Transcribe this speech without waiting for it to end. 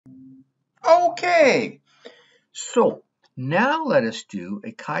Okay, so now let us do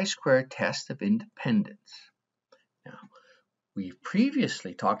a chi-square test of independence. Now, we've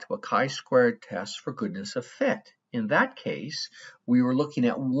previously talked about chi-square tests for goodness of fit. In that case, we were looking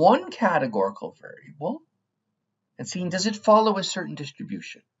at one categorical variable and seeing does it follow a certain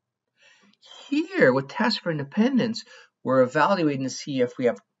distribution. Here, with tests for independence, we're evaluating to see if we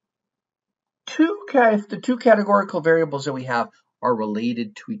have the two categorical variables that we have are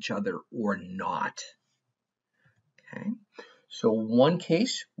related to each other or not. Okay, so one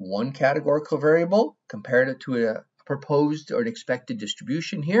case, one categorical variable, compared it to a proposed or an expected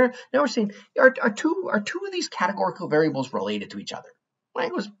distribution here. Now we're saying, are two of these categorical variables related to each other?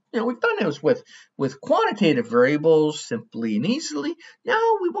 Right? We've done this with quantitative variables simply and easily.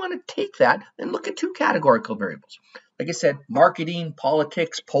 Now we want to take that and look at two categorical variables. Like I said, marketing,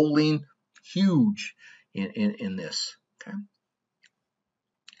 politics, polling, huge in this. Okay.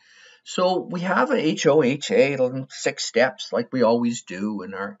 So we have an HOHA, 6 steps like we always do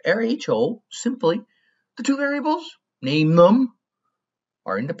in our HO. Simply, the two variables, name them,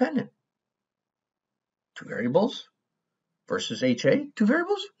 are independent. Two variables versus HA, two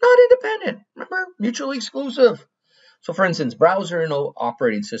variables, not independent. Remember, mutually exclusive. So for instance, browser and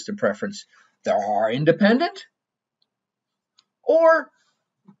operating system preference, they are independent, or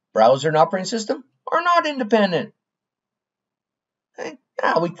browser and operating system are not independent. Okay.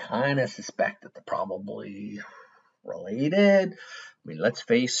 Yeah, we kind of suspect that they're probably related. I mean, let's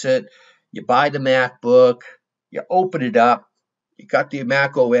face it, you buy the MacBook, you open it up, you got the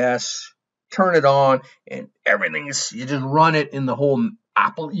Mac OS, turn it on, and everything is, you just run it in the whole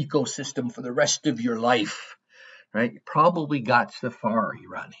Apple ecosystem for the rest of your life, right? You probably got Safari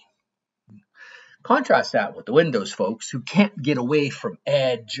running. Contrast that with the Windows folks who can't get away from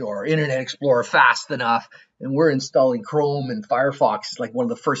Edge or Internet Explorer fast enough, and we're installing Chrome and Firefox is like one of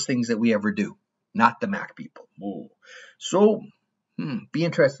the first things that we ever do, not the Mac people. Whoa. So, be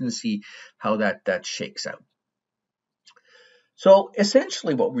interesting to see how that shakes out. So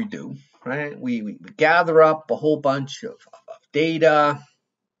essentially what we do, right, we gather up a whole bunch of data,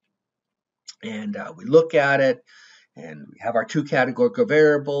 and we look at it, and we have our two categorical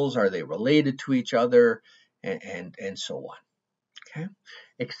variables. Are they related to each other, and so on. Okay,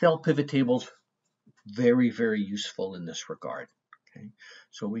 Excel pivot tables, very, very useful in this regard. Okay,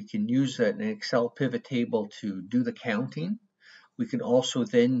 so we can use an Excel pivot table to do the counting. We can also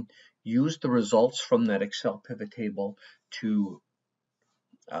then use the results from that Excel pivot table to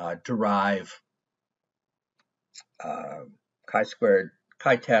derive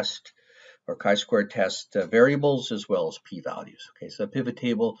chi-test or chi-square test variables as well as p-values. Okay, so a pivot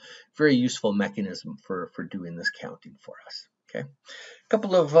table, very useful mechanism for doing this counting for us. Okay, a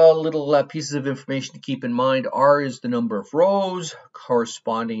couple of little pieces of information to keep in mind. R is the number of rows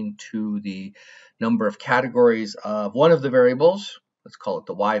corresponding to the number of categories of one of the variables. Let's call it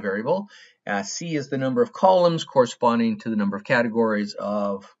the Y variable. C is the number of columns corresponding to the number of categories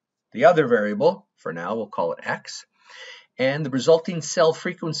of the other variable. For now, we'll call it X. And the resulting cell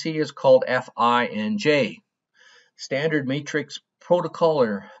frequency is called Fi and J. Standard matrix protocol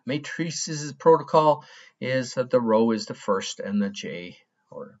or matrices protocol is that the row is the first and the J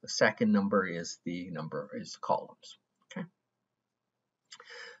or the second number is the columns. Okay.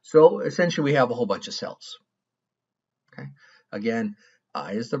 So essentially we have a whole bunch of cells. Okay. Again,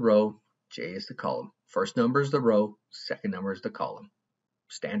 I is the row, J is the column. First number is the row, second number is the column.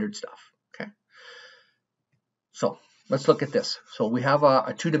 Standard stuff. Okay. So let's look at this. So we have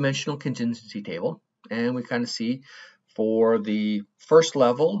a two-dimensional contingency table, and we kind of see for the first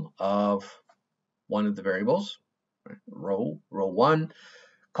level of one of the variables, right? row 1,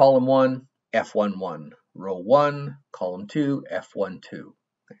 column 1, F11, row 1, column 2, F12,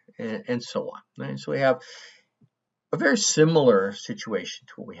 and so on. Right? So we have a very similar situation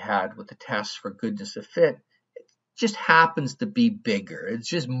to what we had with the tests for goodness of fit. It just happens to be bigger. It's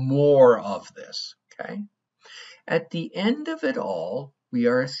just more of this. Okay. At the end of it all, we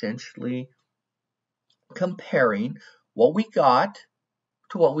are essentially comparing what we got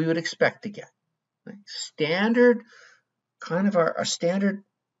to what we would expect to get. Right? Standard, kind of our standard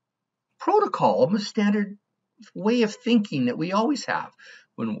protocol, a standard way of thinking that we always have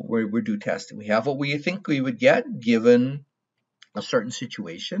when we do testing. We have what we think we would get given a certain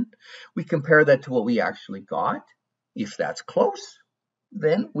situation. We compare that to what we actually got. If that's close,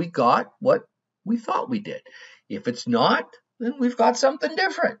 then we got what we thought we did. If it's not, then we've got something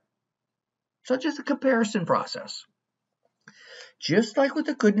different. So just a comparison process. Just like with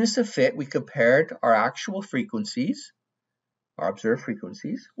the goodness of fit, we compared our actual frequencies, our observed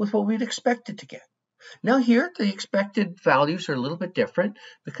frequencies, with what we'd expected to get. Now here, the expected values are a little bit different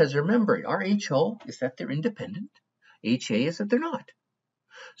because remember, our HO is that they're independent. HA is that they're not.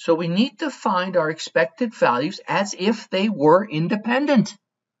 So we need to find our expected values as if they were independent.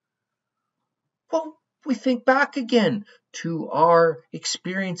 Well, we think back again to our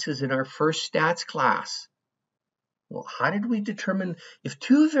experiences in our first stats class. Well, how did we determine if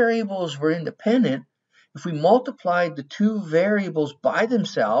two variables were independent? If we multiplied the two variables by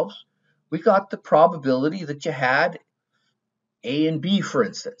themselves, we got the probability that you had A and B, for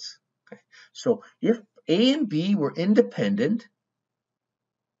instance. Okay. So if A and B were independent,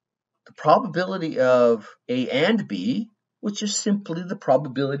 the probability of A and B, which is simply the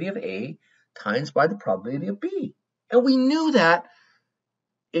probability of A times by the probability of B. And we knew that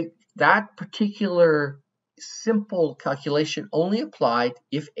that particular simple calculation only applied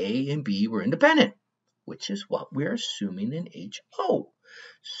if A and B were independent, which is what we're assuming in HO.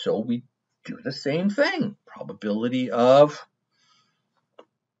 So we do the same thing. Probability of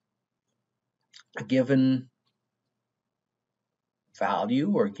a given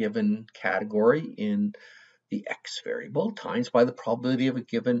value or given category in the X variable times by the probability of a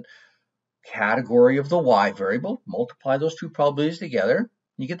given category of the Y variable. Multiply those two probabilities together.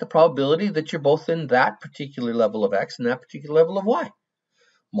 You get the probability that you're both in that particular level of X and that particular level of Y.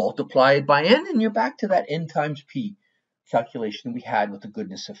 Multiply it by N and you're back to that N times P calculation we had with the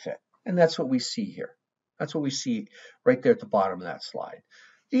goodness of fit. And that's what we see here. That's what we see right there at the bottom of that slide.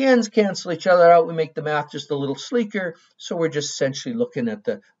 The N's cancel each other out. We make the math just a little sleeker. So we're just essentially looking at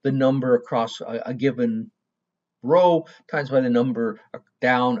the number across a given row times by the number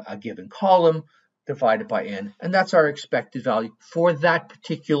down a given column divided by N. And that's our expected value for that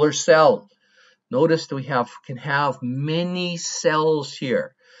particular cell. Notice that we can have many cells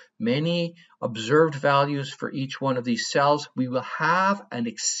here, many observed values for each one of these cells. We will have an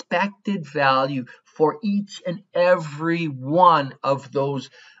expected value for each and every one of those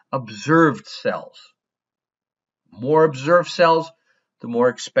observed cells. More observed cells, the more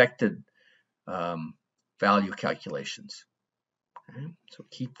expected value calculations. Okay? So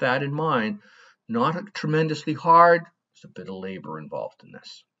keep that in mind. Not tremendously hard. There's a bit of labor involved in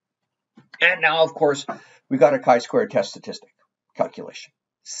this. And now, of course, we got a chi-square test statistic calculation.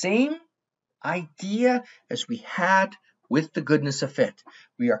 Same idea as we had with the goodness of fit.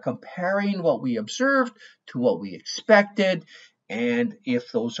 We are comparing what we observed to what we expected. And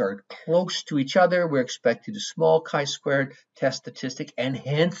if those are close to each other, we're expecting a small chi-squared test statistic and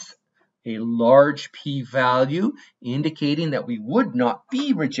hence a large p-value, indicating that we would not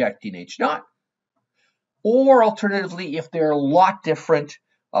be rejecting H0. Or alternatively, if they're a lot different,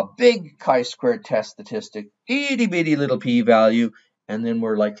 a big chi-squared test statistic, itty bitty little p-value, and then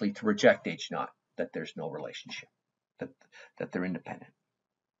we're likely to reject H0, that there's no relationship, that they're independent.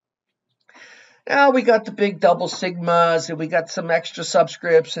 Now we got the big double sigmas, and we got some extra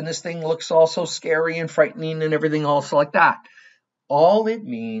subscripts, and this thing looks all so scary and frightening and everything also like that. All it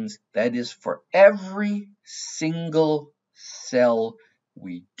means, that is for every single cell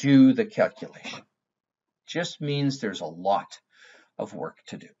we do the calculation. Just means there's a lot of work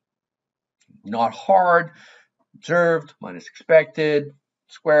to do. Not hard. Observed minus expected,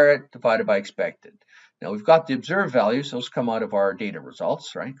 square it, divided by expected. Now we've got the observed values. Those come out of our data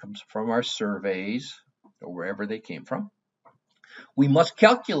results, right? Comes from our surveys or wherever they came from. We must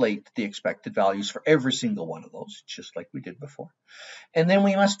calculate the expected values for every single one of those, just like we did before. And then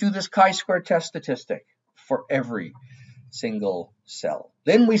we must do this chi-square test statistic for every single cell.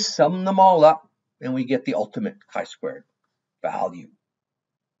 Then we sum them all up and we get the ultimate chi-squared value.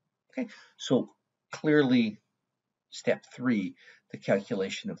 Okay, so clearly step 3, the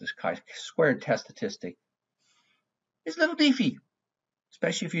calculation of this chi-squared test statistic is a little beefy,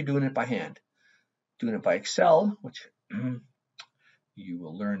 especially if you're doing it by hand. Doing it by Excel, which you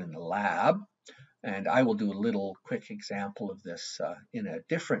will learn in the lab, and I will do a little quick example of this in a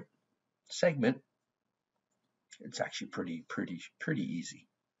different segment. It's actually pretty easy.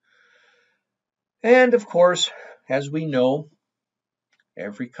 And of course, as we know,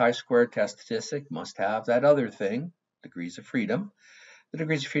 every chi-squared test statistic must have that other thing, degrees of freedom. The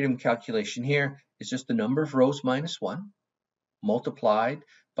degrees of freedom calculation here is just the number of rows minus 1 multiplied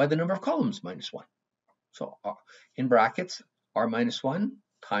by the number of columns minus 1. So in brackets, R minus 1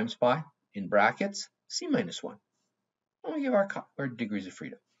 times by, in brackets, C minus 1. And we give our degrees of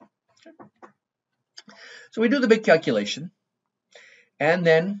freedom. Okay. So we do the big calculation. And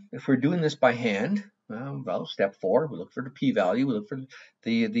then if we're doing this by hand, well, step 4, we look for the p-value. We look for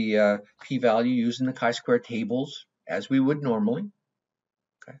the p-value using the chi-square tables as we would normally.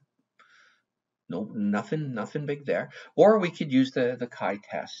 Okay. No, nothing big there. Or we could use the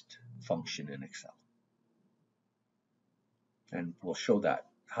chi-test function in Excel. And we'll show that,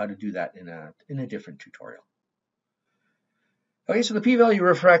 how to do that in a different tutorial. Okay, so the p-value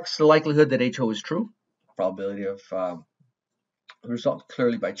reflects the likelihood that HO is true, probability of the result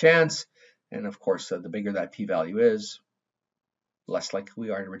clearly by chance, and of course, the bigger that p-value is, less likely we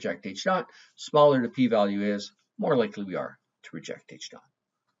are to reject H naught. Smaller the p-value is, more likely we are to reject H naught.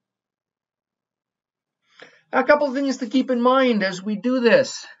 A couple of things to keep in mind as we do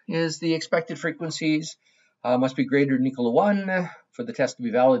this is the expected frequencies must be greater than or equal to 1. For the test to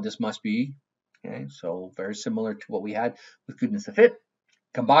be valid, this must be, okay, so very similar to what we had with goodness of fit.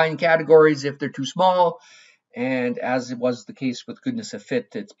 Combine categories if they're too small, and as it was the case with goodness of fit,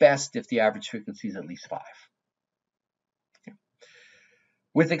 it's best if the average frequency is at least 5. Okay.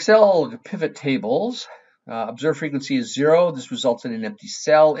 With Excel pivot tables, observed frequency is 0. This results in an empty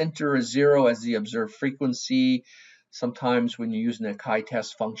cell. Enter a 0 as the observed frequency. Sometimes when you're using a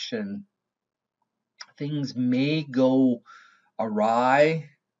chi-test function, things may go awry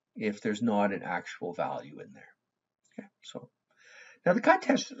if there's not an actual value in there. Okay, so now the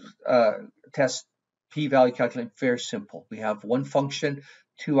chi-test test p-value calculation, very simple. We have one function,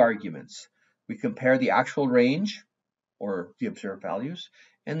 2 arguments. We compare the actual range, or the observed values,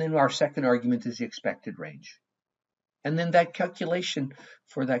 and then our second argument is the expected range. And then that calculation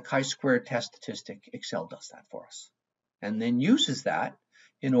for that chi-squared test statistic, Excel does that for us, and then uses that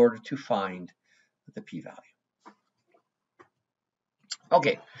in order to find the p-value.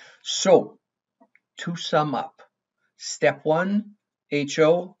 Okay, so to sum up, step 1,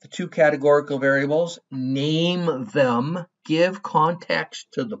 HO, the 2 categorical variables, name them, give context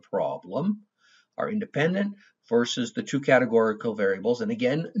to the problem, are independent versus the 2 categorical variables, and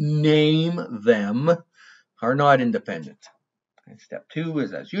again, name them, are not independent. And step 2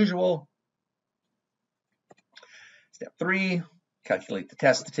 is as usual. Step 3, calculate the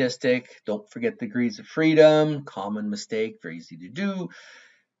test statistic. Don't forget degrees of freedom, common mistake, very easy to do.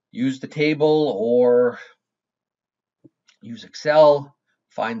 Use the table or use Excel,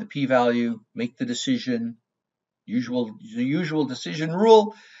 find the p-value, make the decision, the usual decision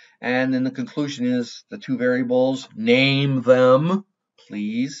rule, and then the conclusion is the 2 variables, name them,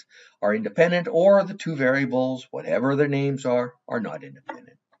 please, are independent, or the 2 variables, whatever their names are not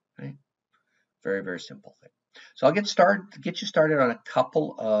independent. Right? Very, very simple thing. So I'll get you started on a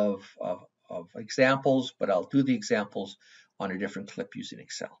couple of examples, but I'll do the examples on a different clip using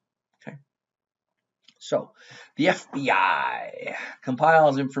Excel. Okay. So the FBI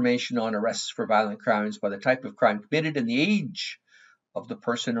compiles information on arrests for violent crimes by the type of crime committed and the age of the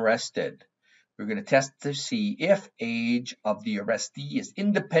person arrested. We're going to test to see if age of the arrestee is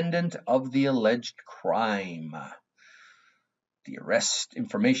independent of the alleged crime. The arrest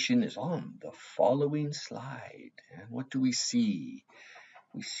information is on the following slide. And what do we see?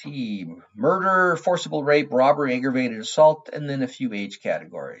 We see murder, forcible rape, robbery, aggravated assault, and then a few age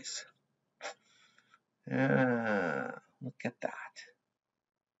categories. Look at that.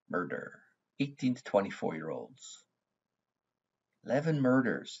 Murder, 18 to 24-year-olds. 11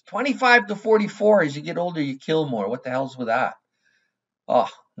 murders. 25 to 44. As you get older, you kill more. What the hell's with that? Oh,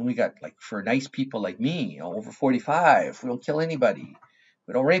 and we got, like, for nice people like me, over 45, we don't kill anybody.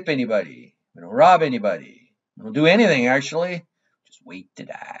 We don't rape anybody. We don't rob anybody. We don't do anything, actually. Just wait to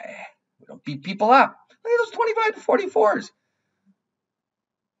die. We don't beat people up. Look at those 25 to 44s.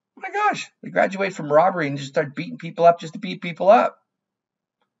 Oh my gosh, they graduate from robbery and just start beating people up just to beat people up.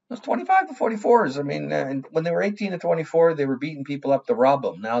 Those 25 to 44s, I mean, when they were 18 to 24, they were beating people up to rob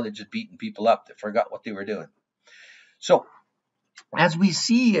them. Now they're just beating people up. They forgot what they were doing. So, as we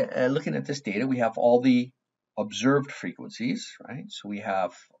see, looking at this data, we have all the observed frequencies, right? So we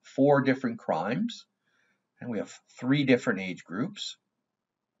have 4 different crimes, and we have 3 different age groups.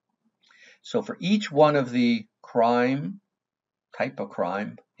 So for each one of the crime, type of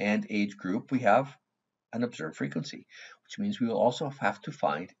crime, and age group, we have an observed frequency, which means we will also have to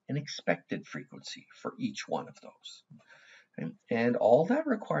find an expected frequency for each one of those. Okay? And all that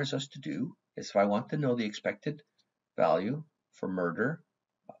requires us to do is, if I want to know the expected value for murder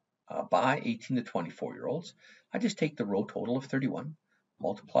by 18 to 24-year-olds, I just take the row total of 31,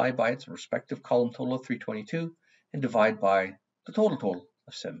 multiply by its respective column total of 322, and divide by the total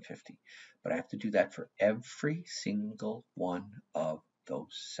of 750. But I have to do that for every single one of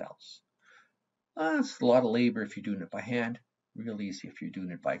those cells. It's a lot of labor if you're doing it by hand, real easy if you're doing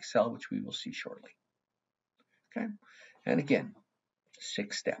it by Excel, which we will see shortly. Okay, and again,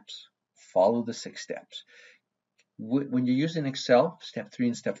 6 steps. Follow the 6 steps. When you're using Excel, step 3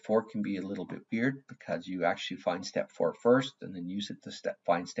 and step 4 can be a little bit weird because you actually find step 4 first and then use it to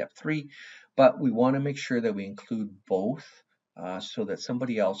find step 3. But we want to make sure that we include both so that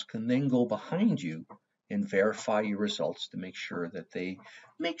somebody else can then go behind you and verify your results to make sure that they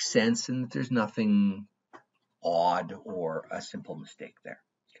make sense and that there's nothing odd or a simple mistake there.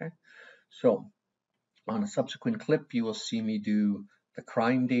 Okay, so on a subsequent clip, you will see me do the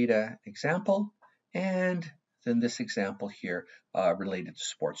crime data example and then this example here related to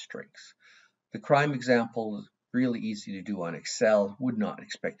sports drinks. The crime example is really easy to do on Excel. Would not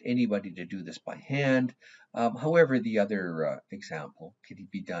expect anybody to do this by hand. However, the other example could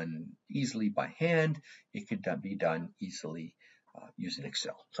be done easily by hand. It could be done easily using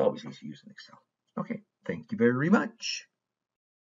Excel. It's always easy using Excel. Okay, thank you very much.